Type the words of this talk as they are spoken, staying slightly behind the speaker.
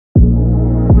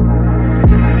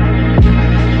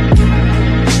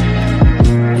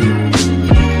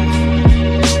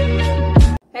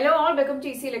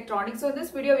So in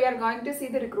this video we are going to see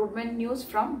the recruitment news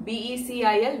from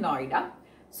BECIL Noida.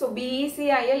 So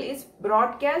BECIL is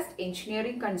Broadcast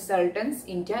Engineering Consultants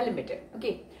India Limited.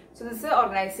 Okay, so this is an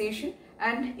organization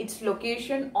and its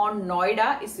location on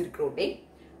Noida is recruiting.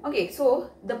 Okay, so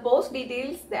the post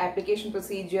details, the application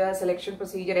procedure, selection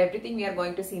procedure, everything we are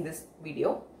going to see in this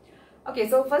video. Okay,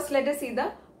 so first let us see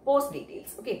the post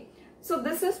details. Okay, so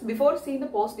this is, before seeing the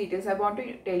post details, I want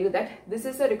to tell you that this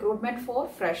is a recruitment for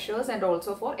freshers and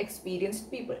also for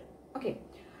experienced people. Okay,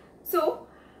 so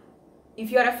if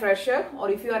you are a fresher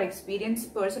or if you are an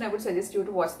experienced person, I would suggest you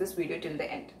to watch this video till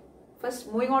the end.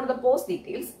 First, moving on to the post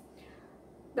details.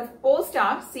 The posts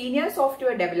are senior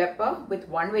software developer with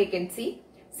 1 vacancy,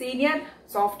 senior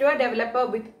software developer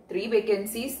with 3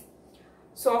 vacancies,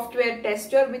 software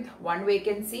tester with 1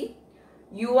 vacancy,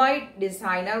 UI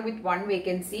designer with 1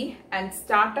 vacancy, and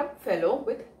startup fellow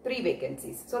with 3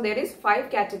 vacancies. So there is 5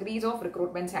 categories of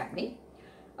recruitments happening.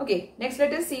 Okay, next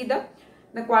let us see the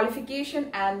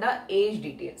qualification and the age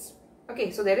details. Okay,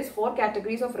 so there is 5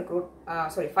 categories of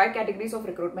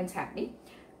recruitments happening,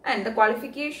 and the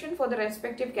qualification for the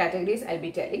respective categories I'll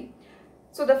be telling.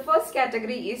 So the first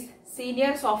category is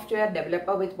senior software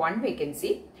developer with 1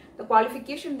 vacancy. The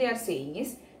qualification they are saying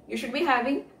is you should be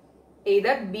having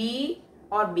either BE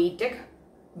or BTech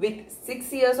with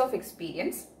 6 years of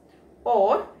experience,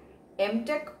 or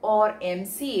MTech or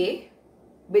MCA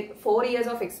with 4 years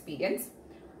of experience,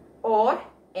 or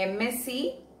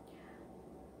MSc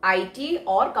IT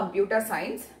or computer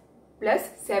science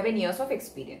plus 7 years of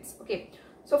experience. Okay,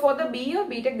 so for the BE or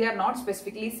BTech they are not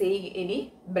specifically saying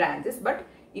any branches, but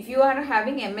if you are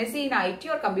having MSc in IT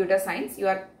or computer science, you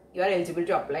are eligible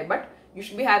to apply, but you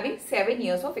should be having 7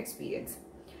 years of experience.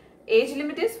 Age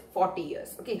limit is 40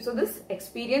 years. Okay, so this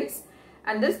experience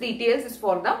and this details is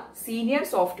for the senior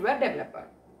software developer.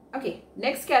 Okay,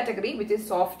 next category, which is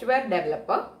software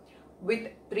developer with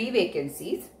 3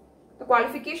 vacancies. The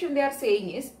qualification they are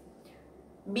saying is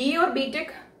BE or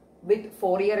BTech with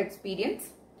 4-year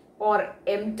experience, or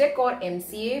MTech or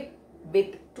MCA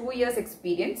with 2 years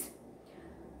experience,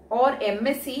 or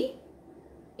MSc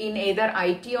in either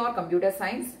IT or computer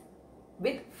science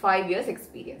with 5 years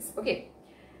experience. Okay,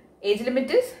 age limit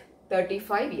is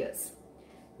 35 years.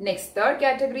 Next, third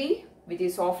category, which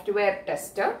is software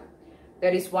tester.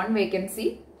 There is 1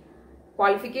 vacancy.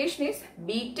 Qualification is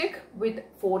BTech with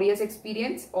 4 years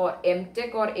experience, or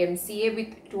MTech or MCA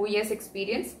with 2 years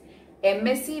experience,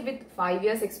 MSc with 5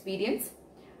 years experience.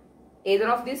 Either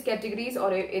of these categories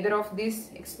or either of this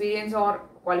experience or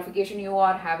qualification you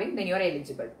are having, then you are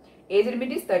eligible. Age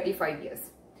limit is 35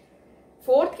 years.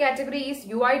 Fourth category is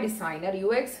UI designer,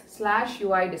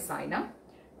 UX/UI designer.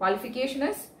 Qualification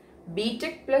is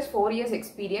BTech plus 4 years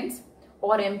experience,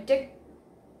 or MTech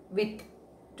with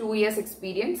 2 years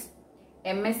experience,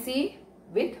 MSc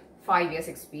with 5 years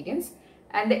experience,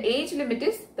 and the age limit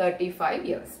is 35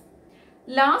 years.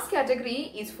 Last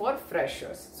category is for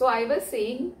freshers. So I was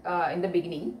saying in the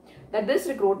beginning that this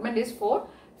recruitment is for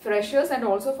freshers and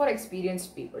also for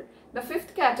experienced people. The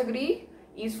fifth category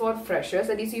is for freshers,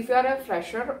 that is, if you are a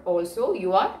fresher also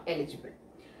you are eligible.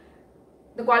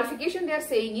 The qualification they are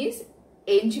saying is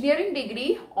engineering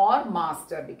degree or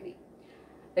master degree,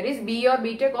 that is BE or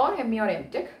BTech or ME or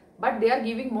MTech, but they are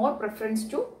giving more preference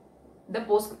to the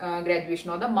post graduation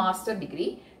or the master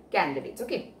degree candidates.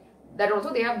 Okay, that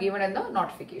also they have given in the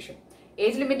notification.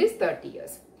 Age limit is 30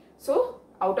 years. So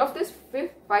out of this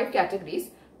 5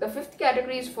 categories, the 5th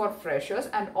category is for freshers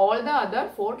and all the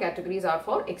other 4 categories are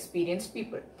for experienced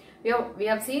people. We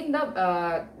have seen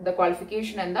the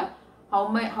qualification and the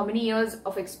how many years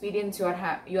of experience you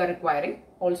are requiring.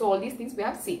 Also all these things we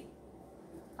have seen.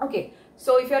 Okay,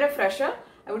 so if you are a fresher,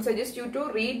 I would suggest you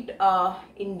to read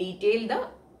in detail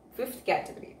the 5th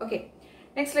category. Okay,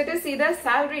 next let us see the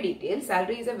salary details.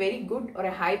 Salary is a very good or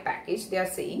a high package they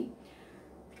are saying.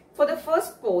 For the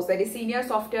first post, that is senior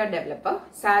software developer,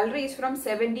 salary is from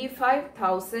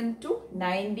 75,000 to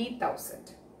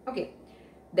 90,000. Okay.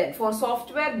 Then for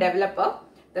software developer,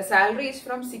 the salary is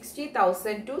from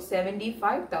 60,000 to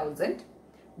 75,000.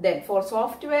 Then for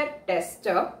software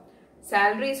tester,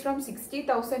 salary is from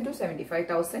 60,000 to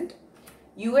 75,000.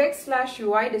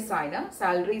 UX/UI designer,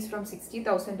 salary is from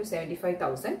 60,000 to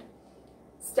 75,000.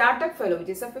 Startup fellow, which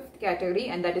is a 5th category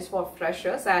and that is for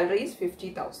fresher, salary is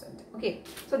 50,000. Okay,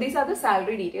 so these are the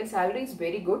salary details. Salary is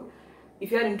very good.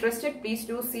 If you are interested, please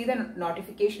do see the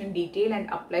notification in detail and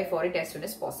apply for it as soon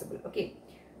as possible. Okay,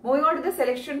 moving on to the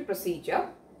selection procedure.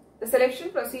 The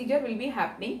selection procedure will be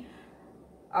happening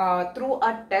through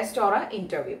a test or an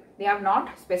interview. They have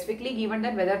not specifically given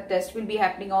that whether test will be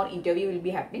happening or interview will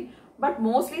be happening, but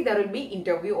mostly there will be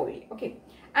interview only. Okay,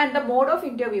 and the mode of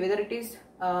interview, whether it is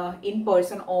in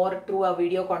person or through a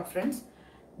video conference.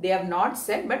 They have not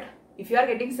said, but if you are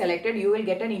getting selected, you will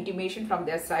get an intimation from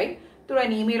their side through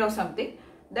an email or something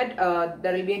that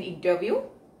there will be an interview,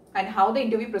 and how the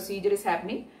interview procedure is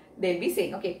happening, they'll be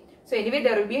saying. Okay, so anyway,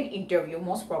 there will be an interview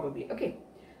most probably. Okay,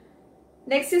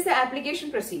 next is the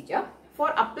application procedure.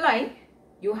 For applying,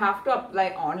 you have to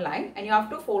apply online and you have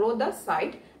to follow the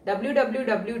site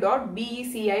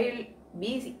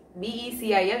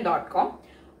www.becil.com,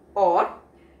 or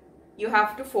you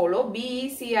have to follow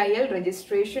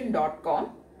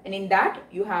becilregistration.com, and in that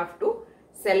you have to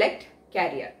select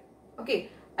career. Okay,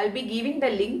 I'll be giving the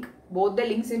link, both the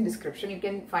links in description. You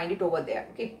can find it over there.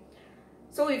 Okay,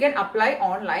 so you can apply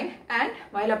online, and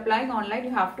while applying online, you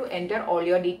have to enter all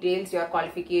your details, your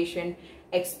qualification,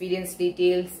 experience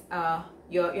details.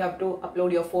 You have to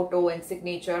upload your photo and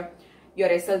signature, your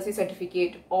SLC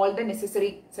certificate, all the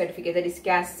necessary certificate, that is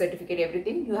caste certificate,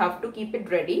 everything. You have to keep it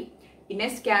ready in a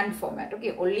scanned format.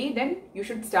 Okay, only then you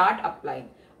should start applying.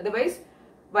 Otherwise,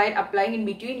 while applying in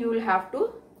between, you will have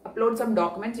to upload some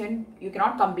documents and you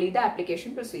cannot complete the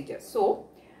application procedure. So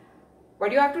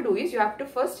what you have to do is, you have to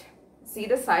first see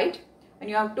the site and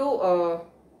you have to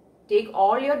take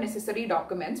all your necessary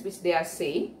documents which they are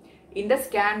saying in the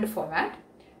scanned format,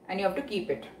 and you have to keep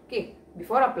it, okay,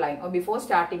 before applying or before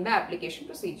starting the application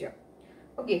procedure.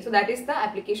 Okay, so that is the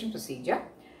application procedure.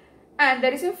 And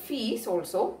there is a fees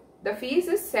also. The fees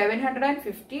is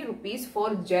 750 rupees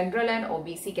for general and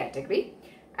OBC category,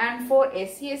 and for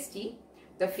SC/ST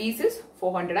the fees is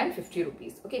 450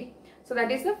 rupees. Okay, so that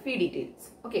is the fee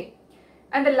details. Okay,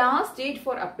 and the last date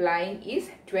for applying is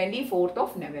 24th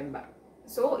of November.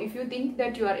 So if you think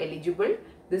that you are eligible,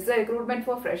 this is a recruitment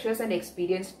for freshers and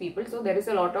experienced people. So there is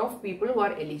a lot of people who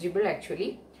are eligible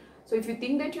actually. So if you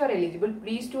think that you are eligible,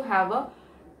 please to have a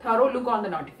thorough look on the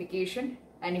notification.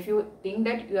 And if you think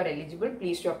that you are eligible,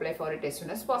 please to apply for it as soon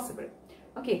as possible.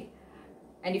 Okay.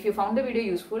 And if you found the video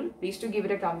useful, please to give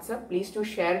it a thumbs up. Please to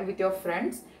share it with your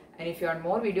friends. And if you want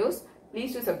more videos,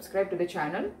 please to subscribe to the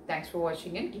channel. Thanks for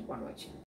watching and keep on watching.